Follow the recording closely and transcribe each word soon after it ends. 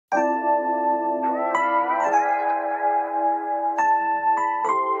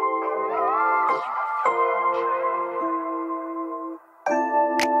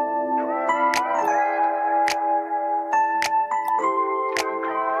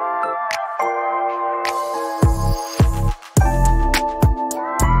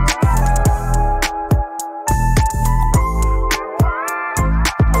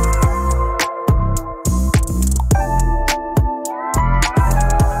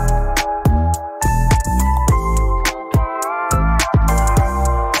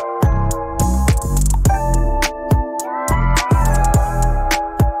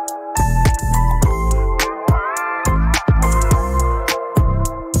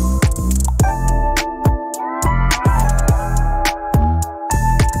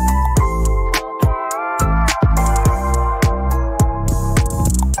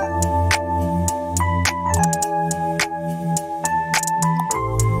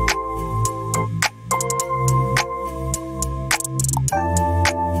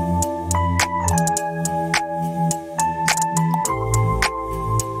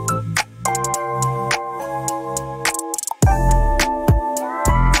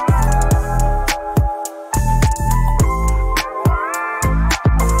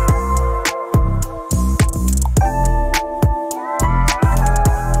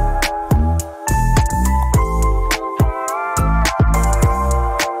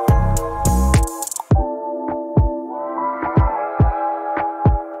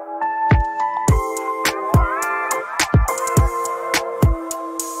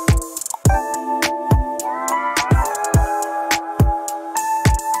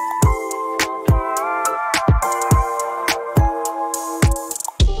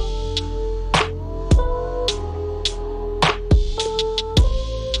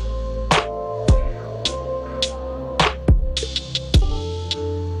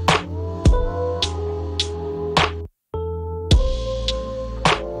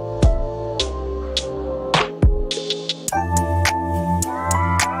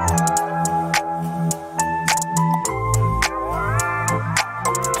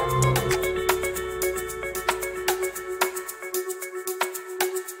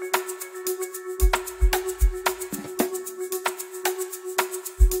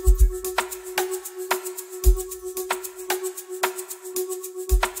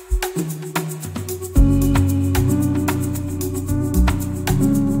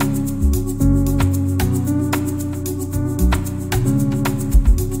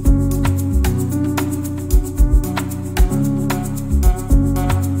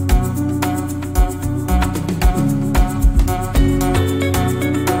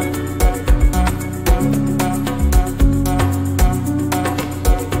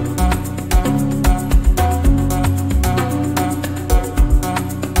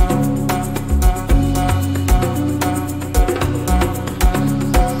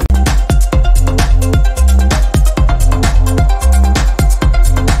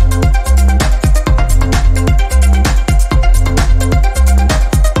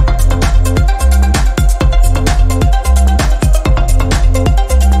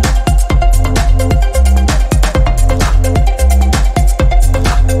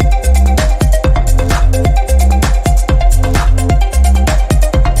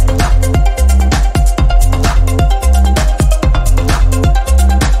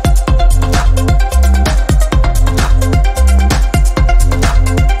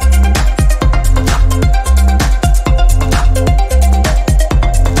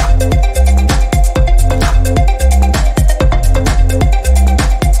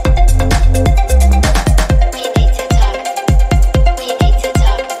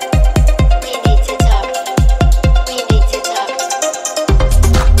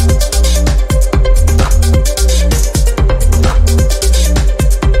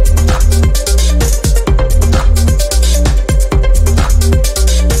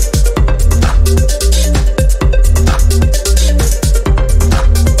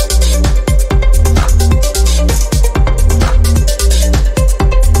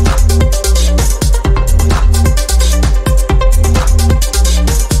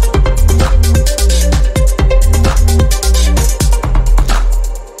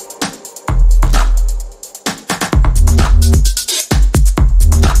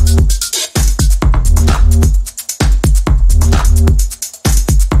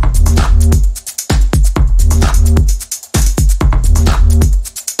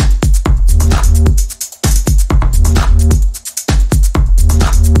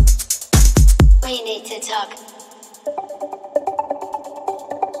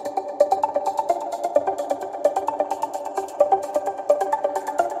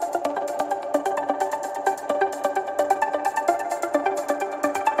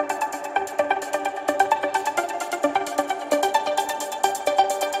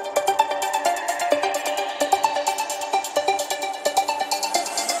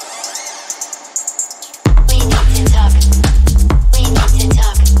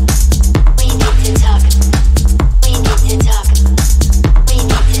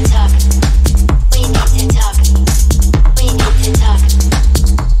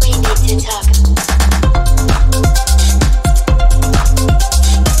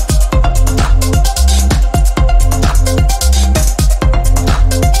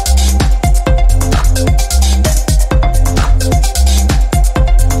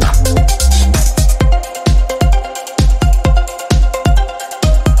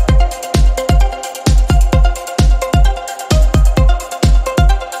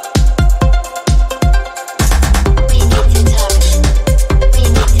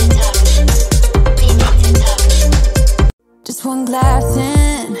one glass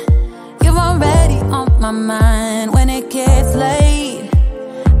in, you're already on my mind. When it gets late,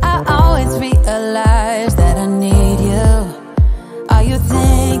 I always realize that I need you. Are you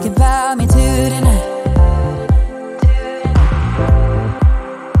thinking about me tonight?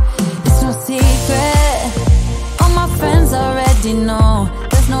 It's no secret, all my friends already know.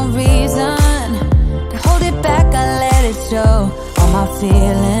 There's no reason to hold it back, I let it show. All my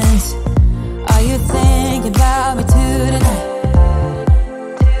feelings, are you thinking about me tonight?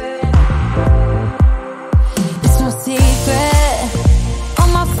 It's no secret, all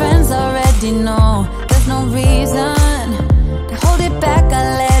my friends already know. There's no reason to hold it back, I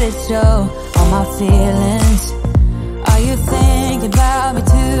let it show. All my feelings, are you thinking about me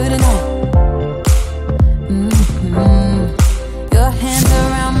tonight? Your hands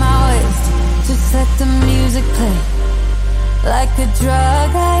around my waist, just let the music play. Like a drug,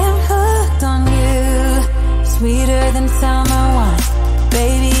 I am hooked on you. Sweeter than summer wine,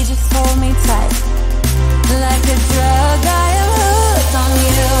 baby, just hold me tight. Like a drug, I am hooked on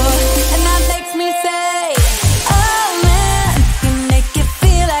you. And that makes me say, oh man, you make it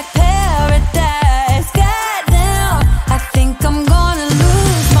feel like paradise. Goddamn, I think I'm gonna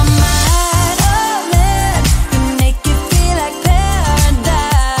lose my mind. Oh man, you make it feel like paradise.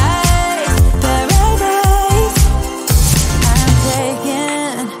 Paradise. I'm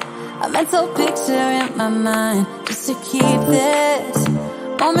taking a mental picture in my mind, just to keep this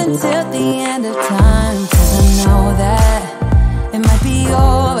moment till the end of time. 'Cause I know that it might be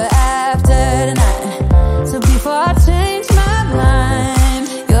over